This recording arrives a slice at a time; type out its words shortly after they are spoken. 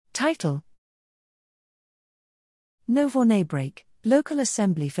Title: novoRNABreak, Local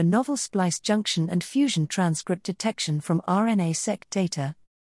Assembly for Novel Splice Junction and Fusion Transcript Detection from RNA-seq Data.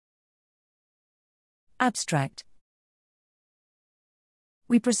 Abstract.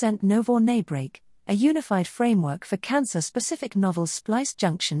 We present novoRNABreak, a unified framework for cancer-specific novel splice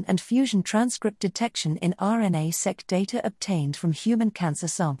junction and fusion transcript detection in RNA-seq data obtained from human cancer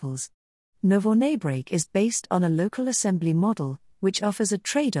samples. novoRNABreak is based on a local assembly model, which offers a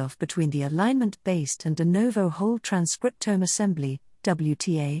trade-off between the alignment-based and de novo whole transcriptome assembly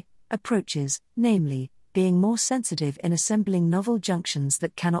 (WTA) approaches, namely, being more sensitive in assembling novel junctions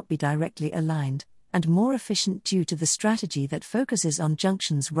that cannot be directly aligned, and more efficient due to the strategy that focuses on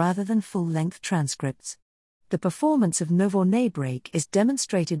junctions rather than full-length transcripts. The performance of novoRNABreak is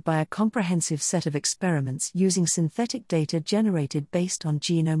demonstrated by a comprehensive set of experiments using synthetic data generated based on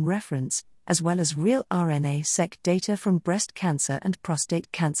genome reference, as well as real RNA-seq data from breast cancer and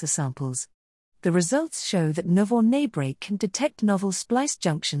prostate cancer samples. The results show that novoRNABreak can detect novel splice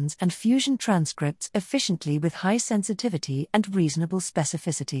junctions and fusion transcripts efficiently with high sensitivity and reasonable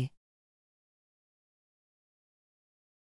specificity.